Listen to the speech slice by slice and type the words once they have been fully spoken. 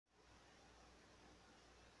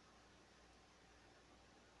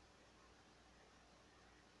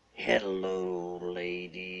Hello,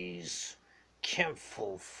 ladies.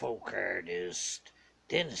 Kenful folk artist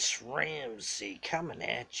Dennis Ramsey coming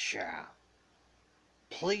at ya.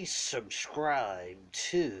 Please subscribe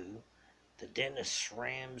to the Dennis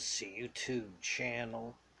Ramsey YouTube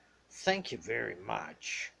channel. Thank you very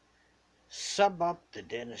much. Sub up the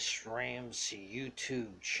Dennis Ramsey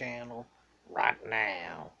YouTube channel right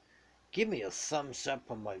now. Give me a thumbs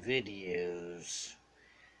up on my videos.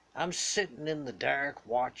 I'm sitting in the dark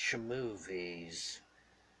watching movies.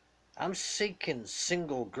 I'm seeking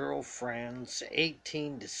single girlfriends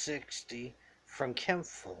 18 to 60 from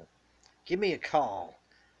Kempville. Give me a call,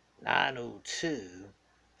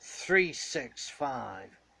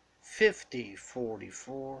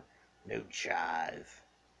 902-365-5044, no jive.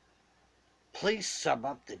 Please sub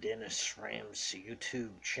up the Dennis Ramsey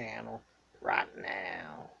YouTube channel right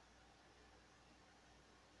now.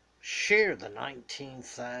 Share the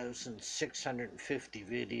 19,650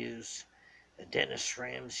 videos of Dennis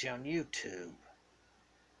Ramsey on YouTube.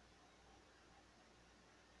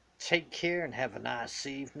 Take care and have a nice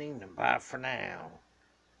evening, and bye for now.